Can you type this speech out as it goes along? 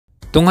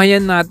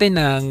Tunghayan natin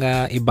ang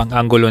ibang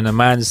anggulo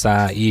naman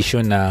sa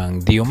issue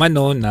ng di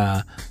umano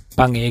na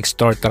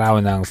pang-extort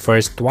raw ng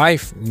first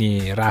wife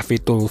ni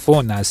Raffy Tulfo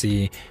na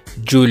si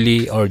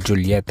Julie or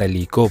Julieta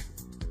Licop.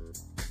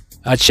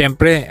 At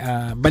syempre,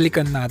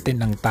 balikan natin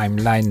ang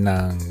timeline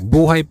ng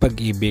buhay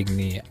pag-ibig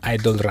ni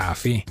Idol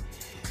Raffy.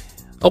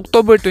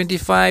 October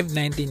 25,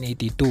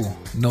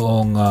 1982,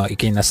 noong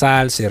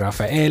ikinasal si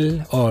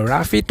Rafael o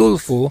Raffy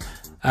Tulfo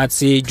at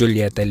si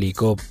Julieta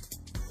Licop.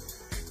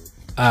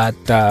 At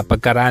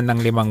pagkaraan ng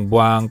 5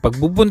 buwang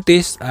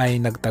pagbubuntis ay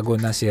nagtago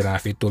na si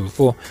Raffy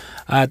Tulfo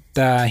at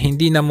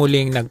hindi na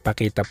muling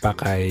nagpakita pa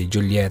kay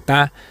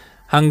Julieta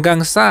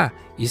hanggang sa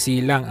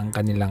isilang ang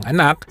kanilang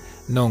anak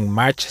noong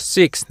March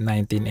 6,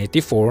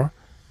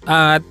 1984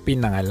 at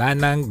pinangalan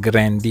ng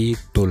Grandy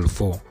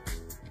Tulfo.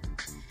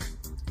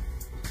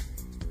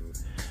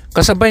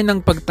 Kasabay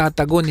ng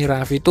pagtatago ni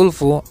Raffy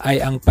Tulfo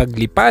ay ang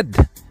paglipad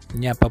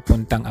niya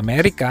papuntang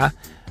Amerika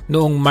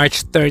noong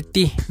March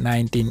 30,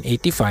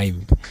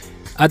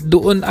 1985 at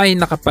doon ay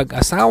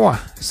nakapag-asawa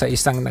sa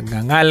isang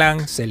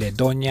nagngangalang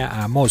Celedonia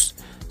Amos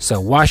sa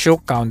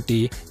Washoe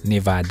County,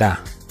 Nevada.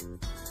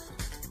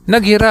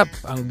 Naghirap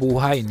ang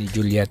buhay ni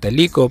Julieta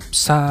Licop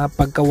sa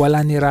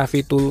pagkawala ni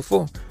Raffy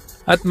Tulfo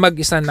at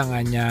mag-isa na nga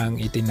niyang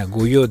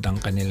itinaguyod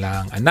ang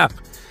kanilang anak.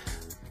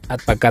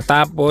 At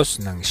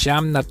pagkatapos ng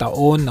 9 na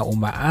taon na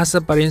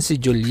umaasa pa rin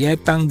si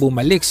Julietang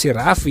bumalik si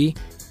Raffy,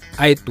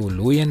 ay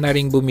tuluyan na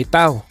ring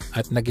bumitaw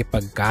at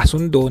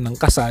nakipagkasundo ng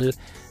kasal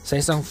sa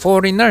isang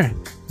foreigner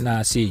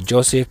na si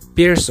Joseph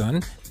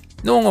Pearson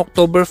noong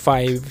October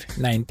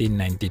 5,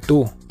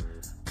 1992.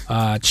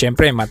 At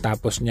syempre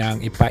matapos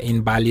niyang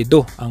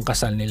ipa-invalido ang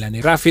kasal nila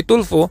ni Raffy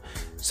Tulfo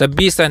sa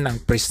bisa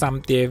ng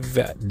presumptive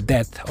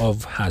death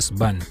of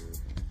husband.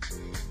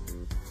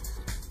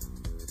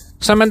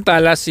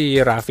 Samantala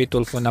si Raffy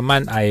Tulfo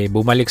naman ay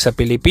bumalik sa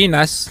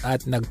Pilipinas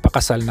at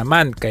nagpakasal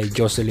naman kay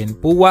Jocelyn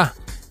Puwa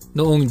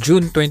noong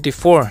June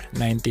 24,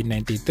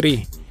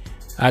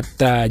 1993 at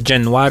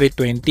January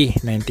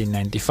 20,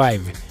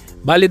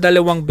 1995. Bali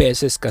 2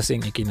 beses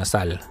kasing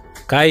ikinasal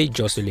kay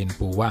Jocelyn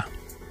Puwa.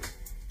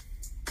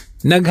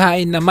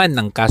 Naghain naman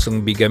ng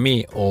kasong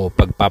bigamy o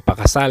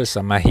pagpapakasal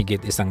sa mahigit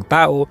 1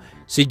 tao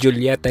si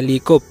Julieta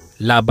Licop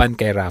laban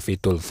kay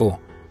Raffy Tulfo.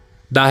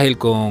 Dahil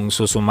kung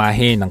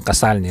susumahin ang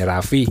kasal ni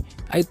Raffy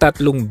ay 3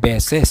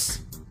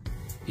 beses.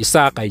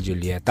 Isa kay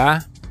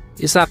Julieta,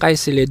 isa kay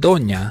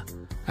Celedonia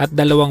at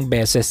 2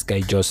 beses kay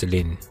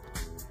Jocelyn.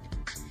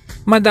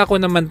 Madako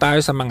naman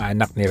tayo sa mga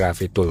anak ni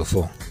Raffy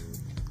Tulfo.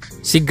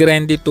 Si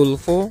Grandy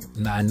Tulfo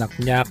na anak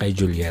niya kay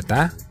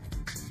Julieta,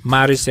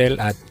 Maricel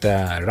at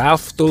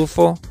Ralph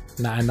Tulfo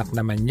na anak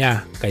naman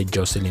niya kay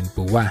Jocelyn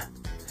Puwa.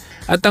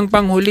 At ang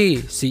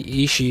panghuli si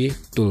Ishi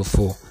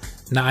Tulfo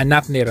na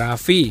anak ni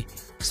Raffy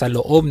sa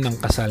loob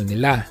ng kasal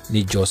nila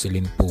ni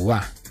Jocelyn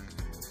Puwa.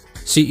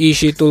 Si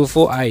Ishi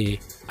Tulfo ay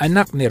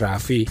anak ni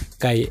Raffy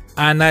kay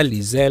Ana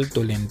Lizelle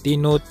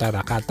Tolentino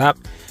Tarakatak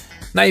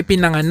na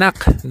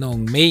ipinanganak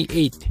noong May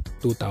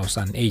 8,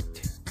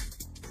 2008.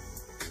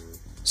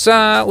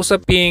 Sa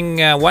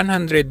usaping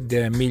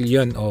 100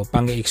 million o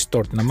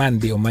pang-extort naman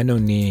di umano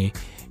ni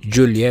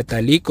Julieta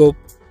Licop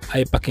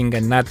ay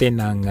pakinggan natin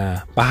ang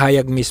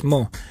pahayag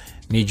mismo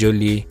ni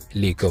Julie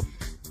Licop.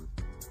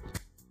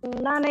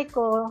 Nanay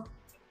ko,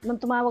 nung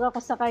tumawag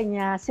ako sa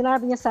kanya,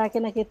 sinabi niya sa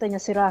akin nakita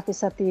niya si Raffy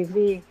sa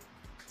TV.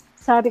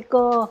 Sabi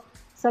ko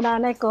sa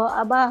nanay ko,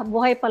 aba,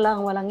 buhay pa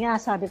lang, walang niya.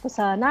 Sabi ko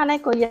sa nanay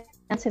ko, yan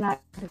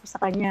sinabi ko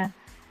sa kanya.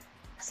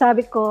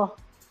 Sabi ko,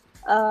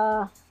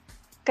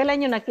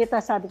 kailan nyo nakita?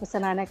 Sabi ko sa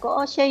nanay ko,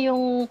 oh, siya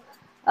yung,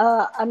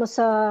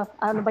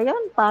 ano ba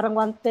yun? Parang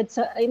wanted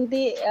sa,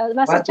 hindi,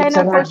 nasa wanted China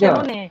 4 siya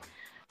nun eh.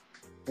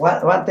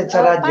 Wanted sa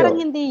radyo. Parang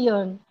hindi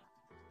yun.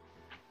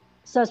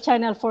 Sa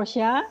Channel 4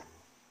 siya.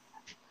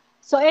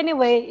 So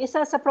anyway,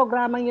 isa sa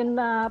programa yun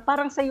na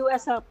parang sa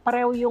US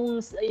pareho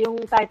yung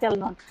title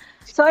nun.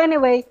 So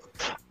anyway,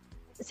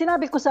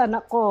 sinabi ko sa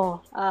anak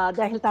ko,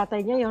 dahil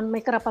tatay niya yun,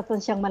 may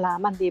karapatan siyang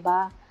malaman, di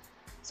ba?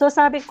 So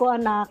sabi ko,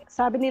 anak,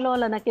 sabi ni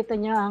Lola, nakita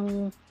niya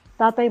ang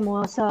tatay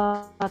mo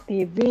sa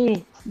TV.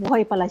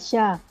 Buhay pala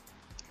siya.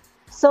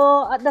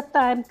 So at that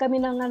time, kami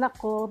ng anak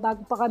ko,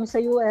 bago pa kami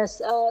sa US,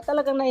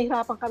 talagang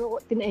nahihirapan kami,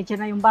 teenager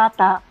na yung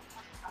bata.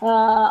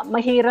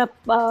 Mahirap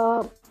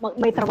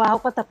may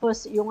trabaho ka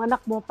tapos yung anak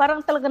mo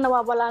parang talaga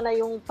nawawala na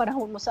yung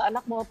panahon mo sa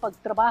anak mo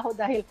pagtrabaho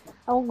dahil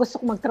ako gusto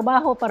ko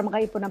magtrabaho para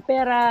makaipon ng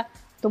pera,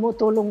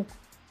 tumutulong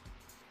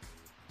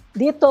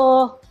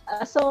dito.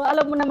 So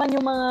alam mo naman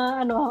yung mga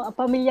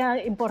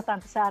pamilya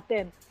importante sa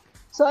atin.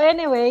 So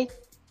anyway,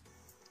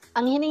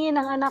 ang hiningi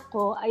ng anak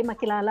ko ay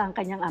makilala ang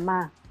kanyang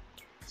ama.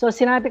 So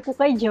sinabi ko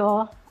kay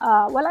Jo,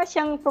 wala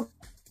siyang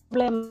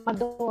problema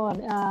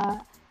doon.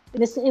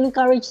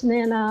 In-encourage na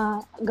yan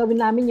na gawin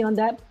namin yun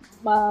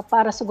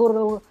para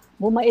siguro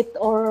bumait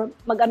or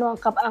mag-ano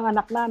ang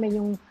anak namin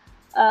yung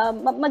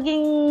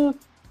maging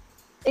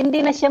hindi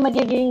na siya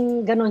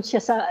magiging ganon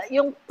siya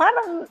yung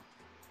parang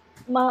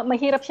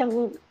mahirap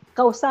siyang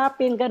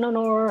kausapin ganon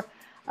or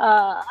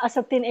as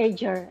a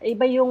teenager.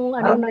 Iba yung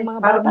Parang, ng mga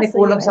parang bata may sa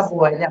kulang US. sa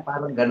buhay niya,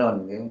 parang ganon.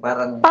 Yung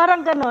parang,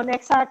 Parang ganon,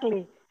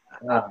 exactly.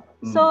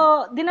 mm.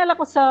 So, dinala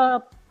ko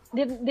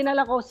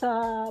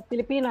sa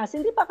Pilipinas.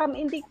 Hindi pa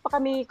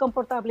kami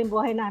komportable yung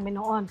buhay namin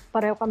noon.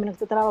 Pareho kami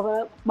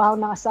nagtatrabaho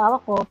ng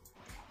asawa ko.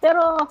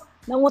 Pero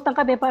nangutang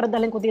kami para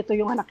dalhin ko dito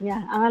yung anak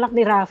niya, ang anak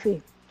ni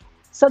Raffy.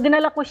 So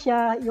dinala ko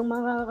siya, yung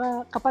mga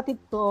kapatid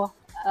ko,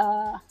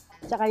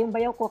 tsaka yung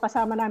bayaw ko,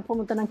 kasama namin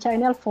pumunta ng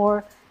Channel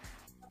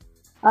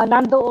 4.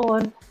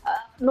 Nandoon,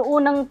 noong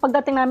unang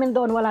pagdating namin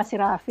doon, wala si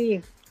Raffy.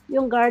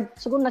 Yung guard,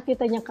 siguro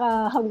nakita niya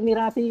kahag ni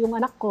Raffy yung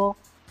anak ko.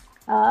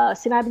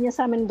 Sinabi niya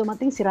sa amin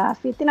dumating si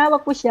Raffy.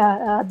 Tinawag ko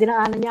siya,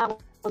 dinaanan niya ako.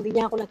 Hindi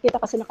niya ako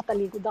nakita kasi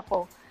nakatalikod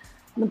ako.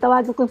 Nung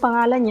tawagin ko yung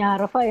pangalan niya,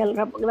 Rafael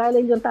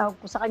yung tawag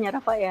ko sa kanya,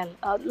 Rafael.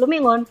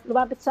 Lumingon,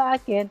 lumapit sa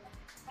akin.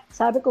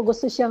 Sabi ko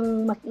gusto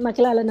siyang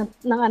makilala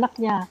ng anak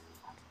niya.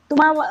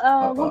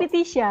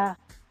 Ngumiti siya.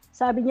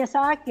 Sabi niya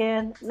sa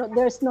akin,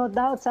 there's no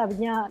doubt, sabi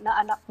niya,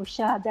 na anak ko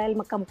siya dahil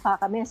magkamukha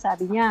kami,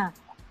 sabi niya.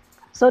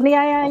 So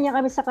niyayaan niya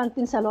kami sa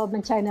kantin sa loob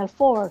ng Channel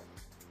 4.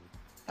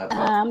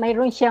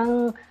 Mayroon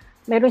siyang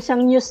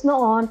news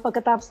noon.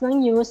 Pagkatapos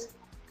ng news,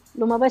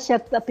 lumabas siya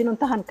at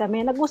pinuntahan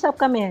kami. Nag-usap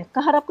kami.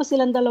 Kaharap ko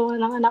silang dalawa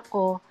ng anak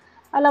ko.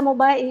 Alam mo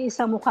ba,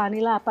 iisa mukha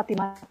nila, pati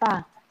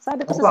mata.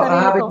 Sabi ko sa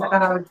sarili ko,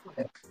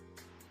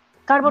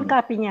 carbon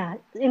copy niya.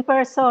 In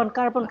person,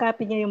 carbon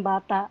copy niya yung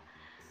bata.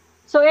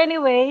 So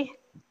anyway,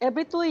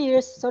 every 2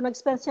 years, so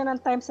nag-spend siya ng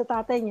time sa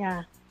tatay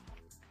niya.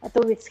 2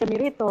 weeks kami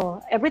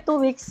rito. Every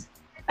 2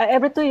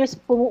 years,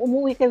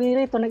 umuwi kami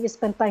rito,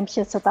 nag-spend time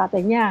siya sa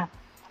tatay niya.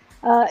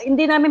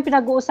 Hindi namin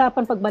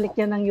pinag-uusapan pagbalik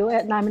niya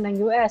namin ng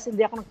US.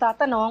 Hindi ako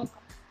nagtatanong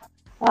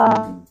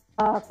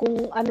kung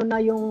ano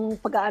na yung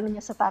pag-aano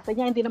niya sa tatay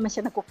niya. Hindi naman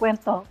siya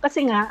nagkukwento.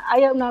 Kasi nga,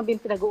 ayaw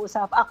namin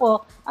pinag-uusap.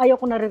 Ako, ayaw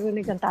ko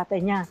naririnig ang tatay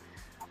niya.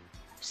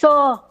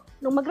 So,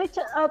 nung mag-reach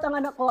out ang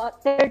anak ko at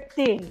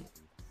 13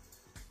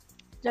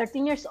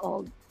 years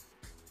old,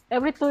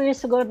 every 2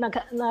 years siguro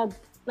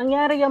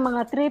nangyari yung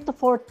mga 3 to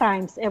 4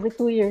 times every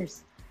 2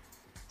 years.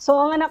 So,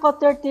 ang anak ko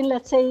 13,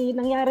 let's say,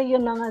 nangyari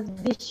yun ng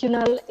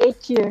additional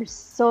 8 years.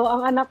 So,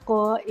 ang anak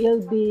ko,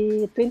 he'll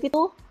be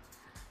 22.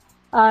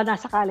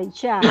 Nasa college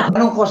siya.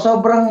 Anong ko,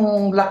 sobrang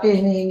laki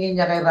hinihingi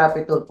niya kay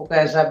Raffy Tulfo,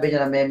 kaya sabi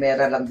niya na may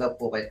mera lang daw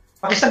po kayo.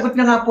 Pakisagot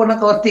niya nga po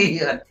ng konti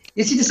yun.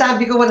 Yung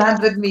sinasabi ko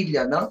 100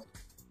 million, no?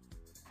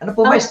 Ano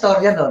po ba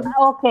istorya nun?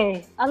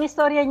 Okay. Ang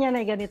istorya niya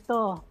na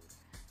ganito.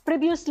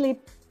 Previously,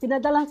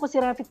 pinadalan ko si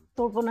Raffy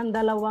Tulfo ng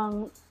 2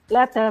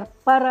 letter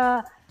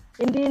para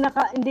hindi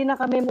na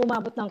kami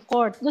umabot ng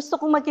court. Gusto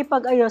kong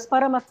makipag-ayos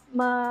para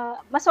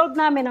ma-solve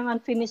namin ang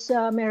unfinished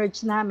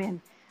marriage namin.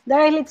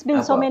 Dahil it's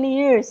been so many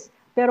years,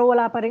 pero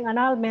wala pa ring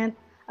annulment.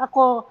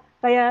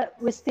 Kaya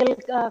we still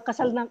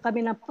kasal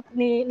kami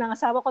ng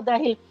asawa ko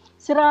dahil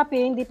si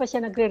Raffy hindi pa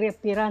siya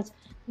nagre-reappearance.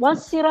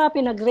 Once si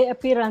Raffy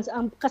nagre-appearance,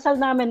 ang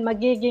kasal namin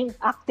magiging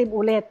active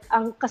ulit.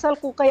 Ang kasal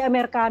ko kay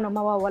Amerikano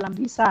mawawalang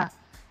visa.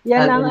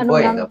 Yan ang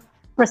ng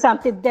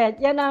presumptive death.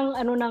 Yan ang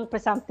ng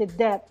presumptive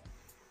death.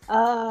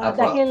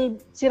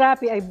 Dahil si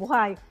Raffy ay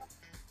buhay.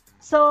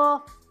 So,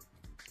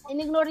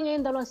 inignore niya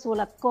yung 2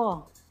 sulat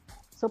ko.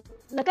 So,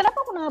 naghanap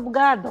ako ng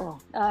abogado.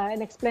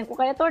 In-explain ko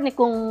kay attorney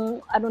kung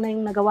ano na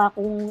yung nagawa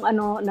kong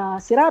na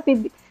si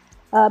Raffy.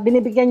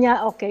 Binibigyan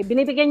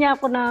niya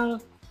ako ng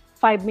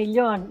 5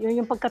 million.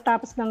 Yun yung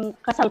pagkatapos ng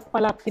kasal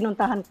pala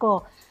pinuntahan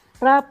ko.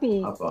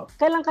 Raffy,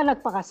 kailan ka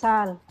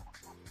nagpakasal?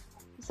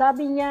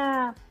 Sabi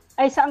niya,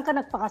 ay saan ka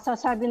nagpakasal?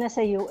 Sabi na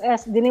sa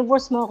US.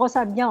 Dinivorce mo ako?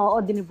 Sabi niya, oo,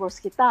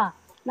 dinivorce kita.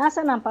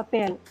 Nasaan ang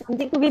papel?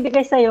 Hindi ko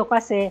bibigay sa iyo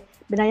kasi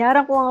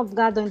binayaran ko ang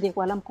abogado, hindi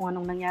ko alam kung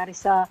anong nangyari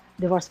sa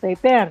divorce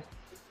paper.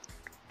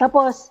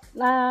 Tapos,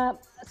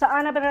 sa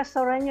Annabelle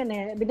Restaurant yun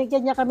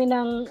binigyan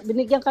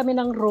kami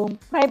ng room,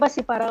 privacy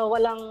para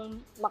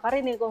walang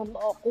makarinig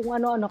kung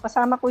ano-ano.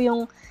 Kasama ko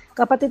yung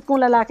kapatid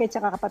kong lalaki at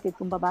kapatid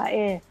kong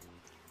babae.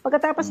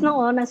 Pagkatapos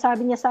noon, ang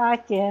sabi niya sa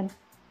akin,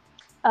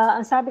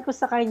 ang sabi ko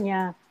sa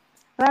kanya,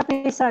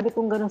 Raffy, sabi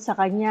kong ganun sa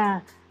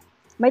kanya,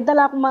 may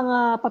dala akong mga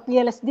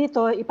papieles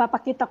dito,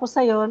 ipapakita ko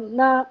sa'yo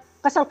na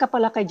kasal ka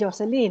pala kay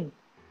Jocelyn.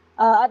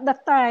 At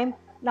that time,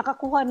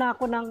 nakakuha na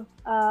ako ng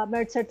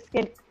marriage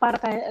certificate para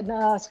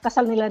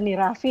kasal nila ni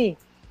Raffy.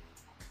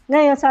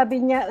 Ngayon,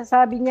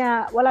 sabi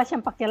niya, wala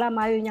siyang pakialam,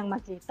 ayaw niyang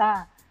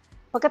makita.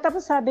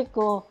 Pagkatapos sabi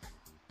ko,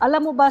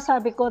 alam mo ba,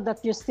 sabi ko,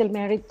 that you still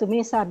married to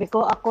me? Sabi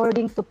ko,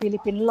 according to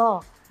Philippine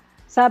law.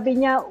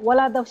 Sabi niya,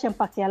 wala daw siyang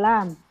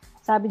pakialam.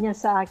 Sabi niya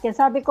sa akin.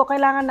 Sabi ko,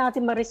 kailangan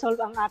natin ma-resolve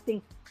ang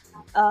ating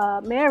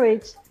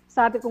marriage.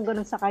 Sabi kong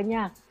ganun sa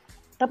kanya.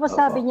 Tapos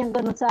sabi niya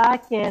ganun sa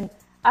akin,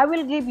 I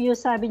will give you,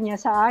 sabi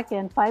niya sa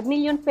akin, 5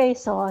 million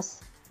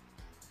pesos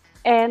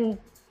and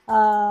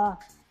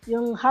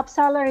yung half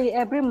salary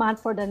every month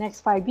for the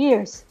next 5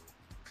 years.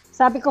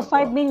 Sabi ko,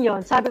 5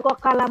 million. Sabi ko,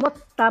 akala mo,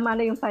 tama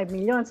na yung 5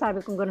 million.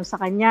 Sabi ko ganun sa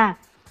kanya.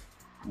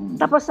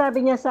 Tapos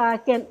sabi niya sa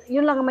akin,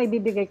 yun lang ang may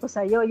bibigay ko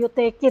sa iyo. You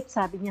take it,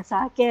 sabi niya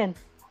sa akin.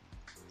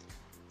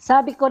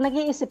 Sabi ko,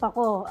 nag-iisip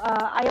ako.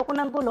 Ayaw ko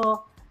ng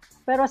gulo,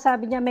 pero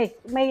sabi niya,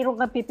 mayroon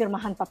kang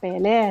pipirmahan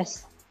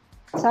papeles.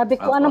 Sabi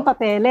ko, anong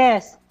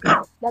papeles?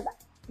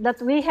 That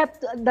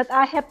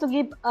I have to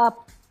give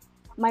up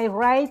my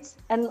rights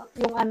and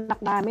yung anak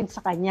namin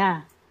sa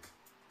kanya.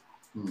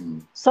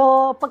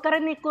 So,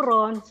 pagkarinig ko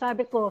ron,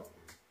 sabi ko,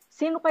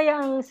 sino kaya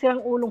ang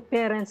sirang ulong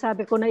parent?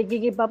 Sabi ko, na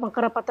i-give up ang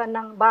karapatan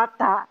ng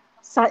bata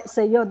sa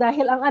iyo.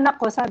 Dahil ang anak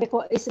ko, sabi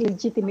ko, is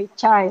legitimate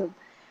child.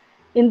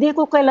 Hindi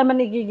ko kailanman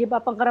i-give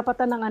up ang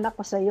karapatan ng anak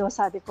ko sa iyo,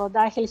 sabi ko.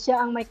 Dahil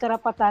siya ang may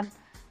karapatan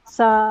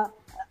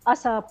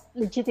as a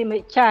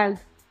legitimate child.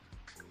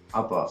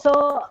 Apo.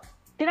 So,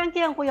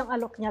 tinangkihan ko yung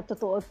alok niya,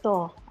 totoo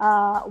to.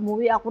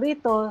 Umuwi ako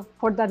rito,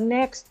 for the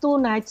next 2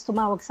 nights,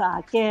 tumawag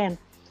sa akin.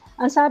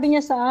 Ang sabi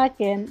niya sa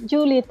akin,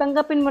 Julie,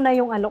 tanggapin mo na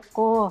yung alok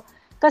ko.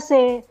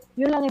 Kasi,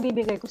 yun lang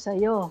ibibigay ko sa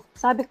iyo.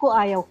 Sabi ko,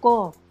 ayaw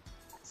ko.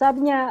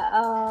 Sabi niya,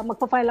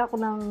 magpa-file ako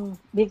ng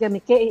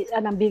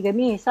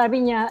bigamy.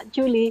 Sabi niya,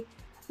 Julie,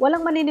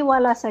 walang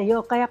maniniwala sa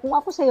iyo. Kaya kung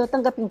ako sa iyo,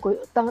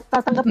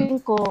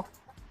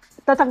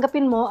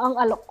 tatanggapin mo ang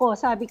alok ko.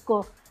 Sabi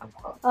ko,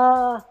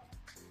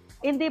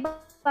 hindi ba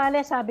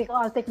bale, sabi ko,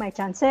 I'll take my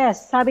chances.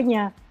 Sabi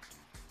niya,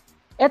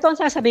 eto ang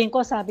sasabihin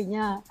ko, sabi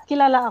niya,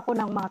 kilala ako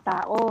ng mga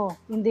tao,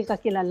 hindi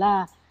ka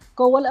kilala.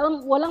 Kung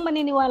walang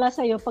maniniwala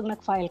sa iyo pag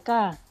nag-file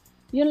ka.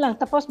 Yun lang.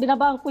 Tapos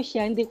binabaan ko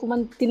siya, hindi ko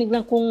man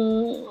tinignan kung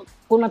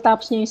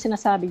natapos niya yung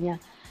sinasabi niya.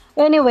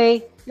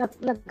 Anyway,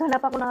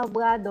 naghanap ako ng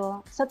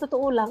abogado. Sa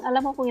totoo lang,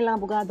 alam mo kung ilang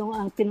abogado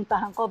ang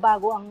pinuntahan ko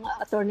bago ang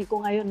attorney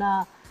ko ngayon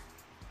na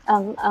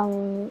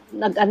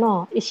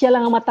siya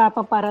lang ang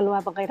matapang para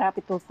lumabang kay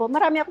Raffy Tulfo.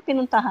 Marami ako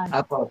pinuntahan.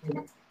 Apo.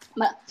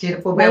 Sino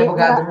po ba yung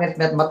abogado met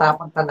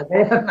matapang talaga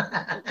yan?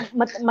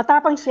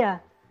 Matapang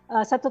siya.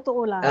 Sa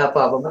totoo lang.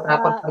 Apo,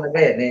 matapang talaga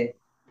yan eh.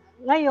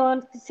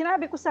 Ngayon,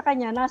 sinabi ko sa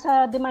kanya,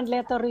 nasa demand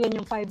letter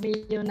yun, yung 5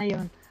 million na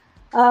yun.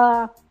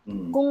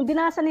 Kung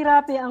binasa ni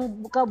Raffy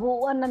ang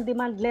kabuuan ng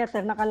demand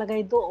letter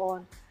nakalagay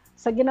doon,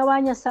 sa ginawa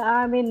niya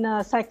sa amin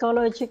na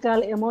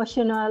psychological,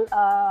 emotional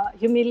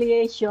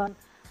humiliation,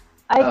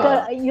 ay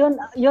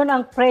yun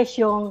ang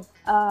presyong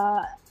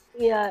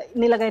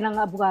nilagay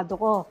ng abogado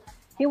ko.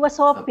 He was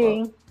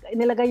hoping,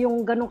 nilagay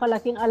yung ganong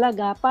kalaking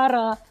alaga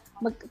para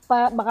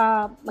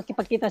baka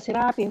makipagkita si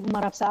Raffy,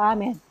 humarap sa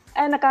amin.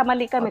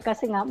 Nakamali kami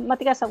kasi nga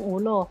matigas ang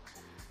ulo.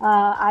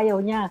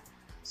 Ayaw niya.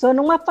 So,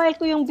 nung ma-file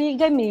ko yung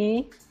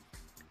bigamy,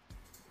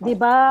 di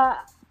ba,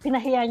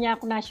 pinahiya niya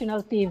ako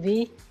national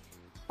TV.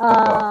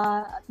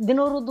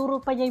 Dinuro-duro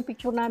pa niya yung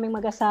picture naming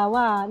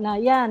mag-asawa na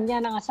yan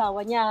ang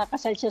asawa niya,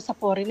 kasal siya sa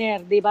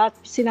foreigner, di ba?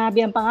 Sinabi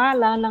ang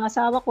pangalan ng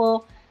asawa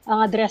ko,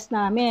 ang address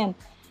namin.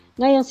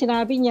 Ngayon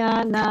sinabi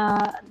niya na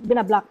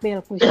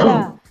bina-blackmail ko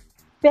siya.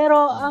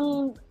 Pero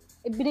ang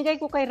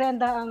binigay ko kay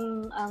Renda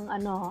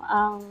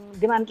ang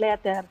demand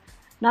letter,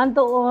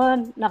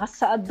 nandoon,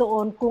 nakasaad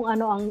doon kung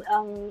ano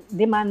ang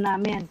demand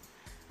namin.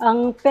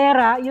 Ang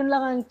pera, yun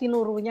lang ang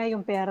tinuro niya,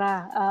 yung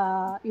pera,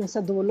 yung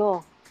sa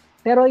dulo.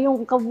 Pero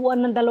yung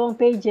kabuuan ng 2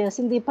 pages,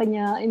 hindi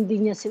niya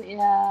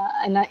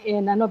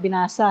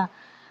binasa.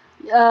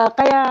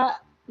 Kaya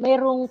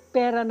mayroong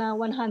pera na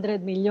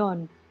 100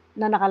 million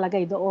na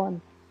nakalagay doon.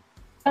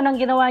 Ano ang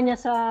ginawa niya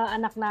sa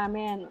anak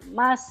namin?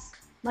 Mas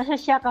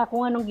masasya ka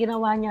kung anong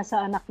ginawa niya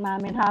sa anak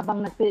namin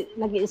habang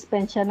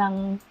nag-i-spend siya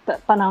ng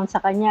panahon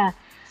sa kanya.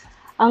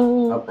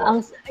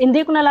 Hindi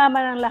ko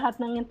nalaman ang lahat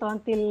ng ito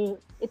until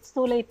it's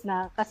too late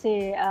na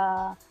kasi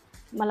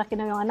malaki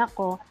na yung anak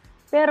ko.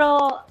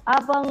 Pero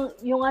habang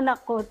yung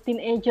anak ko,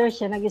 teenager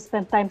siya,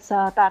 nag-spend time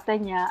sa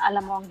tatay niya,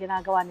 alam mo ang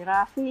ginagawa ni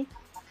Raffy?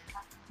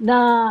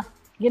 Na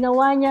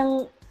ginawa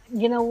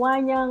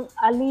niyang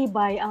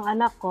alibay ang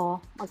anak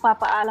ko,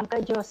 magpapaalam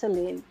kay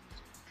Jocelyn.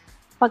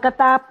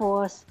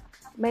 Pagkatapos,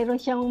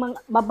 mayroon siyang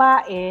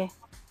babae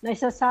na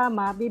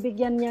isasama,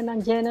 bibigyan niya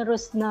ng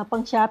generous na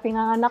pang-shopping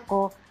ang anak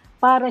ko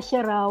para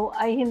siya raw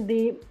ay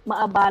hindi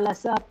maabala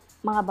sa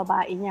mga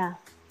babae niya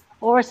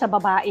or sa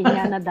babae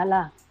niya na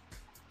dala.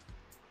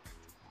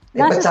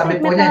 Ba't sabi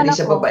po niya, hindi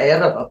siya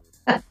babaero?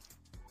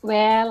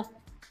 Well,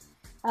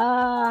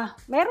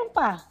 meron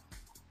pa.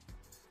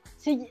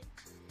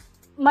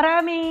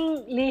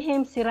 Maraming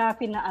lihim si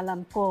Raffy na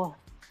alam ko.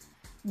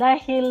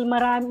 Dahil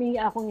marami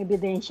akong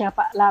ebidensya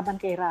laban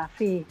kay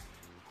Raffy.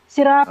 Si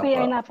Raffy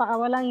ay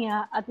napakawalang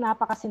niya at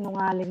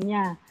napakasinungaling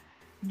niya.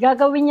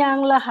 Gagawin niya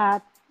ang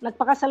lahat.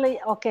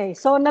 Okay,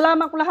 so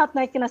nalaman ko lahat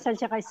na ikinasal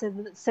siya kay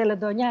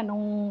Celedonia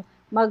nung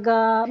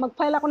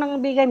mag-file ako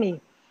ng bigamy.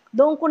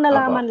 Doon ko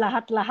nalaman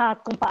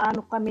lahat-lahat kung paano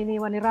kami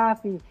niwan ni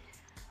Raffy.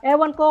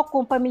 Ewan ko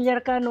kung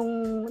familiar ka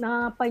nung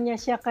nangangapanya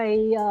siya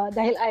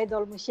dahil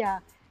idol mo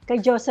siya,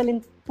 kay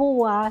Jocelyn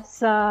Pua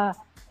sa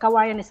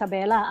Kawayan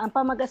Isabela. Ang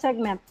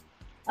pamag-segment,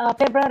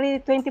 February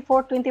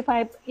 24,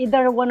 25,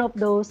 either one of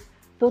those,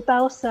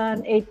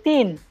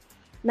 2018.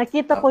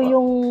 Nakita ko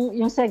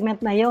yung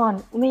segment na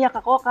yon. Umiyak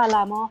ako,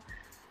 kala mo.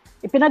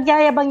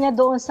 Ipinagyayabang niya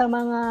doon sa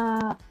mga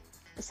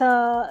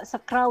sa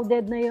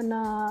crowded na yun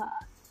na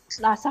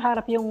nasa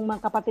harap yung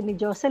mga kapatid ni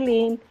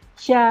Jocelyn,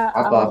 siya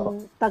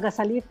ang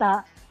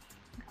tagasalita.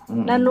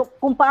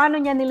 Kung paano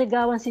niya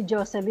niligawan si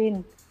Jocelyn.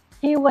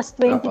 He was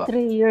 23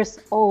 years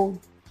old.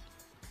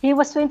 He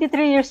was 23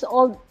 years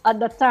old at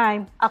the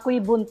time.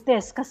 Ako'y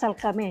buntis, kasal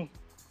kami.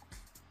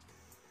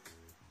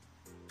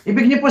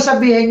 Ibig niyo po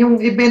sabihin, yung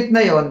event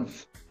na yon,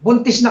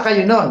 buntis na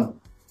kayo noon.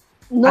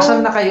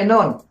 Kasal na kayo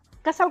noon.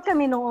 Kasal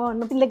kami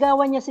noon. Nung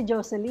pinligawan niya si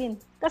Jocelyn.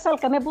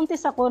 Kasal kami,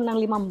 buntis ako ng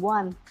 5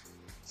 buwan.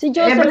 Si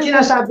Jocelyn...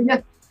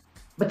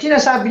 Ba't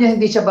sinasabi niya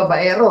hindi siya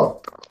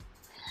babaero?